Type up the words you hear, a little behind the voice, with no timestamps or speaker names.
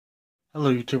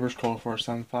Hello YouTubers,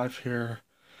 Cola475 here,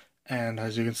 and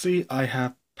as you can see, I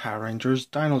have Power Rangers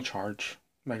Dino Charge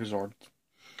Megazord.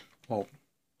 Well,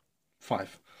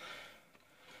 5.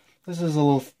 This is a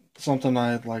little something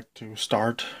I'd like to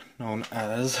start, known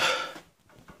as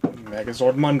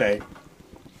Megazord Monday.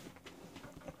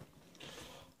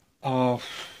 I'll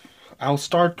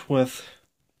start with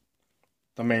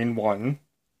the main one,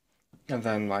 and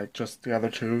then just the other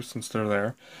two since they're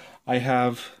there. I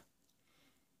have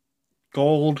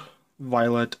Gold,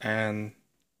 Violet, and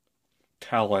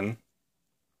Talon.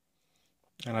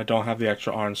 And I don't have the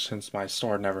extra orange since my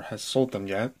store never has sold them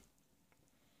yet.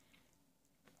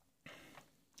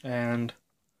 And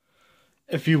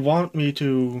if you want me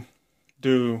to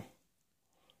do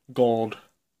gold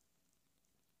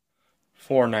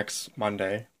for next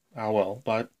Monday, I will.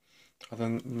 But other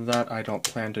than that, I don't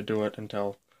plan to do it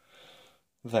until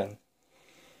then.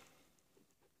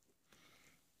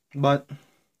 But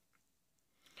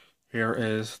here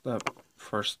is the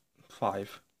first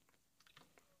 5.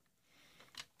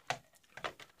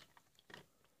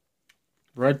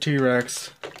 Red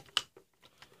T-Rex,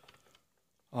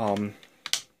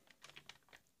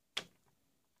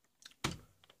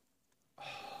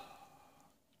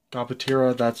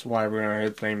 Gabatira, that's why we're gonna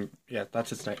his name. Yeah,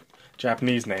 that's his name.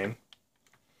 Japanese name.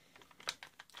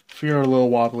 Feet are a little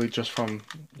wobbly just from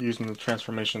using the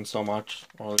transformation so much,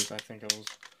 or at least I think it was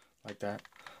like that.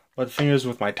 But the thing is,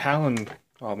 with my Talon,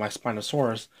 my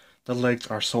Spinosaurus, the legs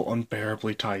are so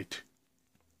unbearably tight.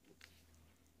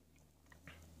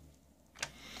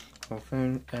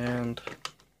 Thing and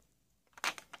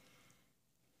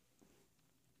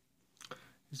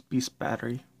his beast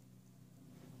battery.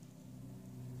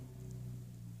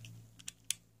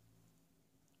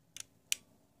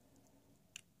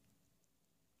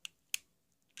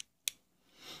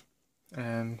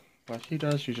 And what he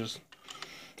does, you just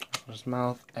open his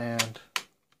mouth and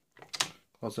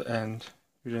close the end.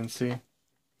 You didn't see?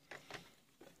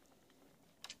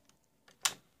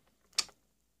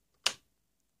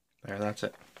 There, that's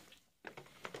it.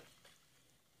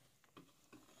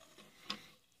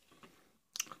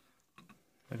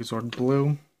 Megazord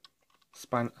Blue.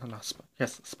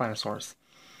 Spinosaurus.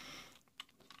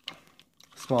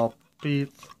 Small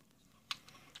beats.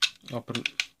 Open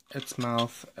its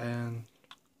mouth and...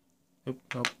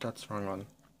 Nope, that's the wrong one.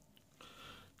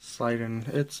 Slide in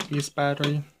its beast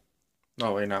battery.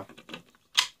 Oh, wait, no.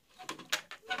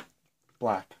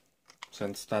 Black,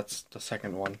 since that's the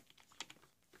second one.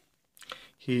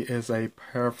 He is a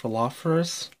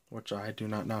Paraphilopherus, which I do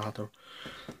not know how to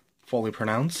fully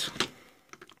pronounce.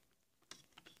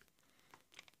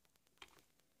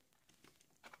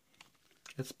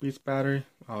 Its beast battery.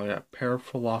 Oh yeah,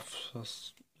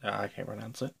 Paraphilopherus. Yeah, I can't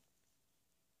pronounce it.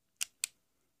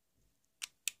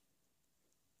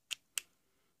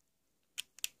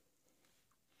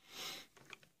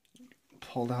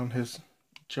 Pull down his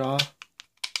jaw.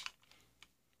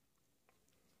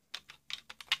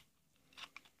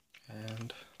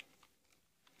 And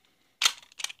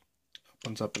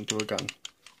opens up into a gun.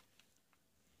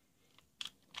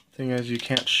 Thing is, you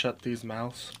can't shut these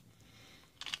mouths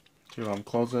to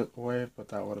close it away, but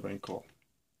that would have been cool.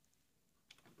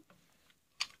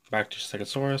 Back to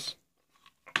Stegosaurus.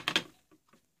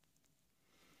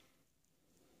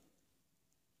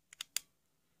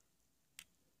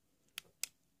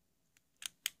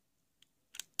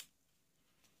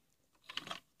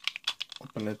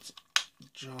 Open its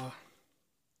jaw.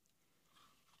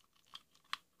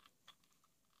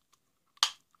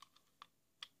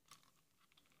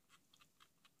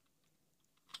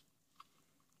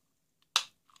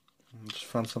 Just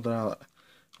found something out.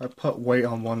 I put weight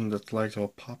on one of its legs, it will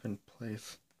pop in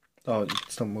place. Oh, it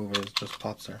still moves, it just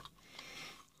pops there.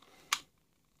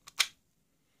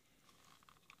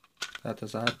 That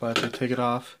does that, but if you take it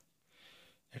off,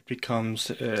 it becomes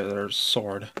their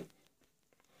sword.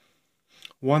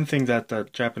 One thing that the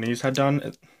Japanese had done,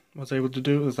 it was able to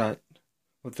do, is that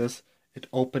with this, it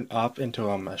opened up into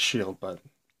a shield, but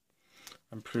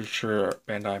I'm pretty sure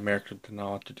Bandai America did not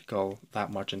want to go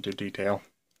that much into detail.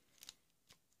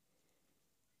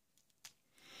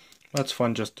 That's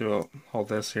fun, just to hold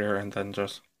this here and then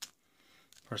just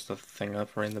press the thing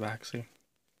up right in the back, see?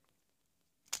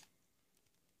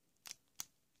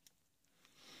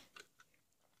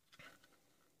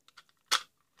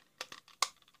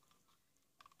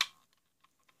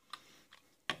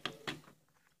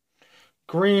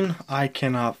 Green, I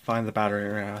cannot find the battery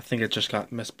right now. I think it just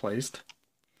got misplaced.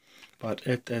 But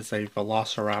it is a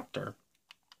Velociraptor.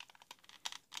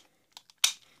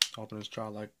 Open his jaw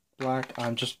like black.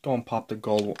 I'm just going to pop the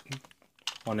gold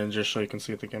one in just so you can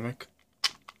see the gimmick.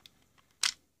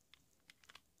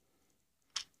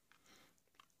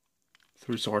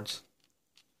 3 swords.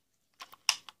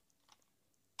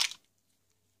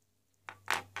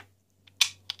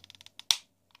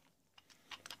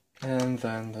 And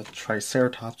then the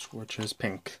Triceratops, which is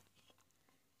pink.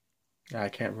 Yeah, I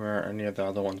can't remember any of the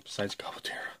other ones besides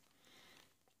Gobatera.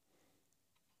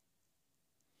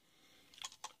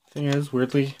 Thing is,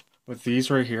 weirdly, with these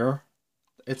right here,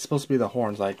 it's supposed to be the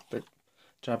horns. Like, the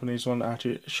Japanese one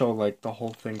actually showed, like, the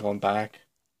whole thing going back.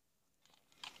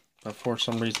 But for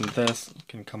some reason, this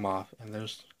can come off, and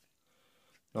there's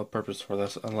no purpose for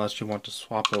this unless you want to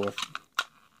swap it with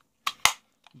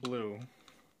blue.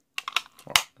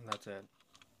 Oh, and that's it.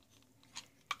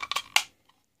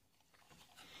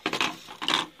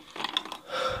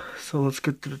 So let's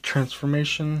get to the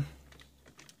transformation.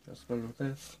 Let's go with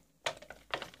this.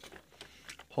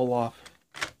 Pull off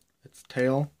its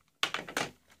tail.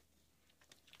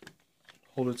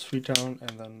 Hold its feet down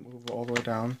and then move all the way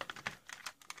down.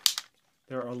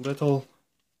 There are little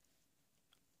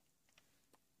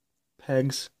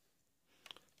pegs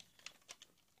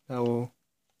that will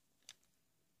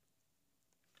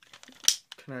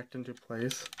connect into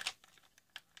place.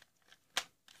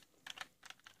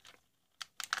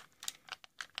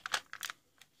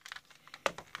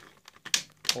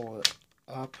 Pull it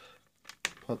up,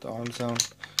 put the arms down,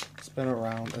 spin it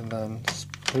around, and then,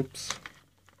 oops,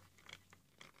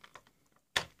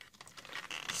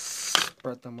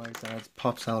 spread them like that. It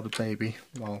pops out a baby.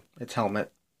 Well, its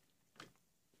helmet.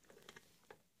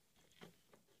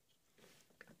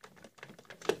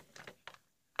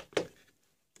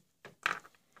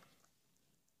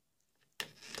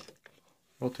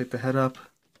 Rotate the head up.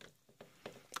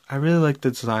 I really like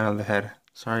the design on the head.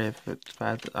 Sorry if it's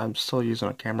bad. I'm still using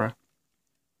a camera.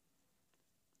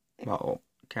 Well,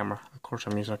 camera. Of course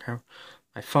I'm using a camera.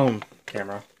 My phone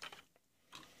camera.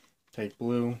 Take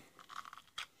blue.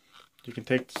 You can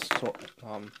take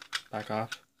the back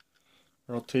off.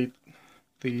 Rotate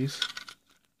these.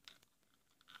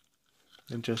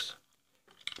 And just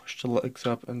push the legs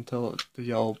up until the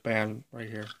yellow band right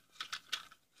here.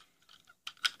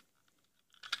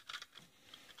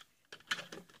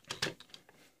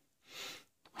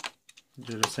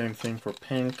 Do the same thing for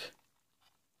pink.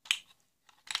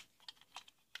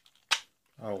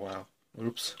 Oh wow.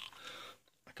 Oops.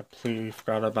 I completely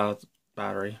forgot about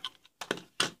battery.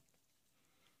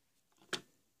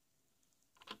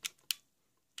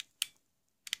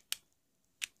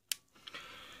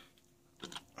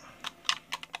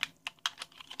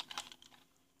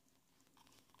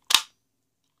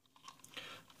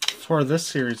 For this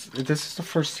series, this is the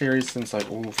first series since like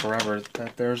forever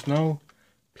that there's no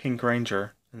Pink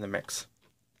Ranger in the mix.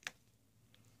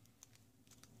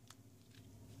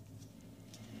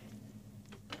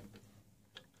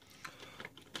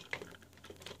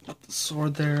 Put the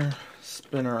sword there,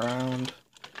 spin around,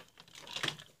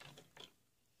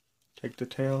 take the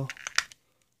tail,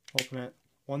 open it.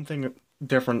 One thing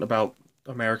different about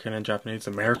American and Japanese,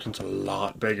 American's a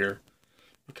lot bigger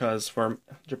because for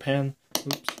Japan,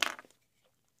 oops,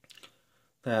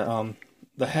 that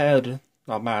the head,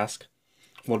 not mask,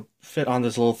 would fit on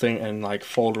this little thing and like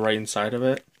fold right inside of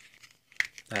it.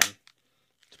 And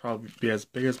it's probably be as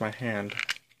big as my hand.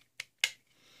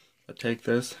 But take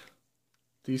this,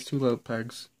 these two little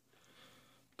pegs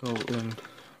go in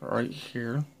right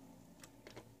here.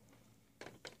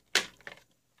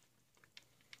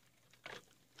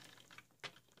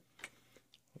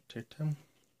 Take them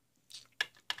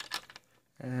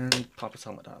and pop his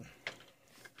helmet on.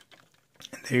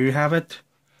 And there you have it.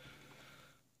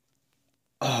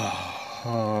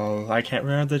 Oh, I can't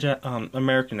remember the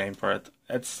American name for it.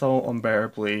 It's so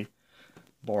unbearably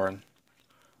boring.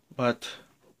 But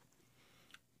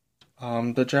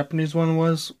the Japanese one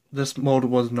was, this mode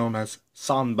was known as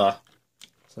Samba.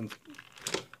 Since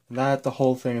that, the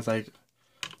whole thing is like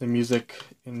the music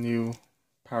in you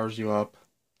powers you up.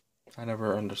 I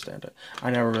never understand it.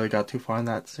 I never really got too far in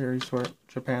that series for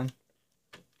Japan.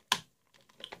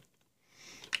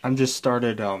 I'm just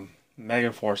started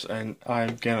Megaforce, and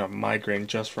I'm getting a migraine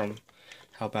just from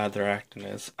how bad their acting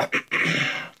is.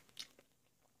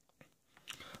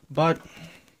 But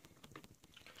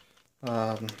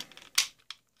I'll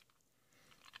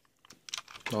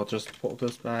just pull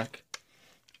this back.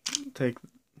 Take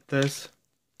this.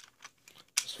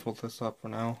 Just fold this up for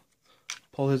now.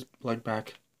 Pull his leg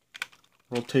back.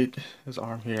 Rotate his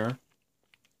arm here.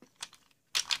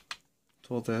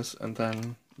 Pull this, and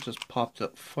then just pop the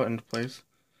foot into place.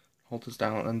 Hold this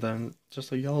down, and then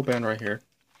just a yellow band right here.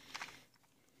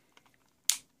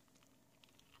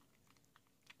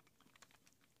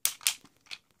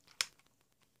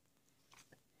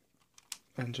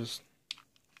 And just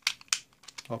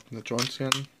open the joints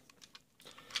again.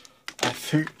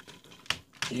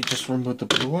 you just remove the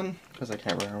blue one, because I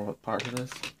can't remember what part it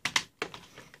is.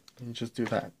 And you just do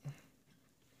that.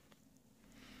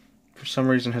 For some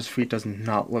reason, his feet does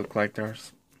not look like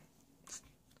there's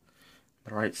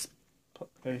the right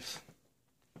place.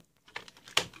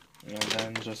 And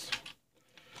then just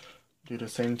do the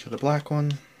same to the black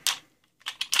one.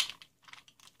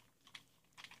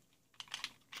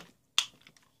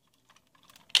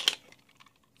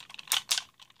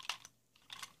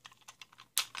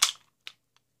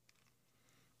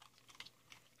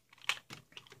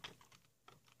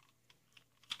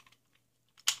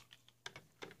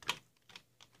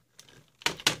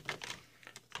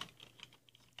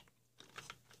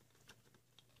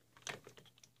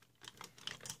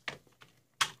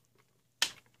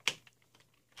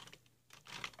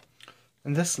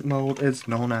 And this mode is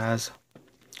known as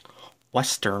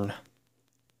Western.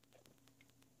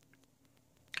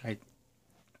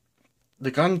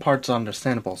 The gun part's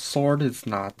understandable. Sword is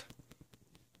not.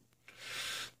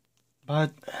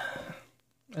 But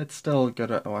it's still a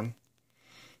good one.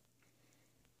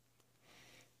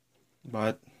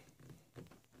 But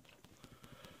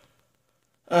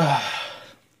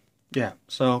yeah,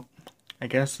 so I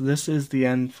guess this is the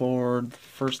end for the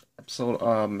first episode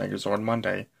of Megazord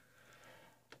Monday.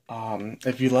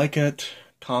 If you like it,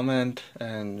 comment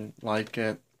and like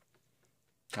it.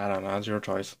 I don't know, it's your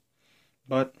choice.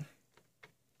 But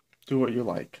do what you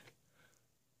like.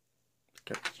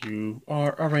 Because you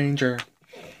are a ranger.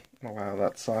 Oh, wow,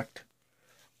 that sucked.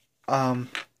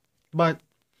 But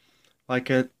like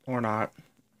it or not,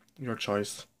 your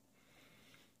choice.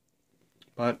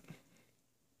 But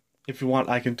if you want,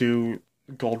 I can do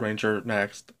Gold Ranger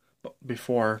next,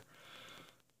 before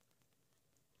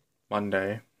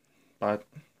Monday. But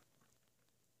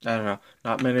I don't know.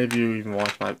 Not many of you even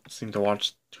seem to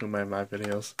watch too many of my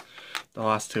videos. The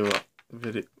last two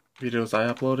videos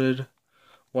I uploaded,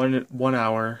 1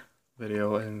 hour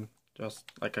video and just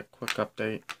like a quick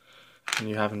update, and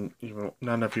you haven't even,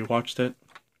 none of you watched it.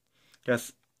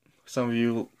 Guess some of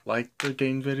you like the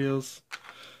game videos.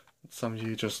 Some of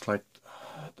you just like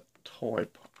the toy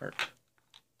part.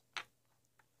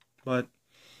 But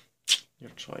your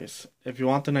choice. If you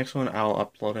want the next one, I'll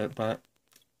upload it, but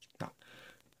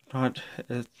not.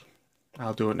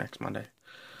 I'll do it next Monday.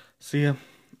 See ya.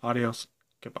 Adios.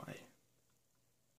 Goodbye.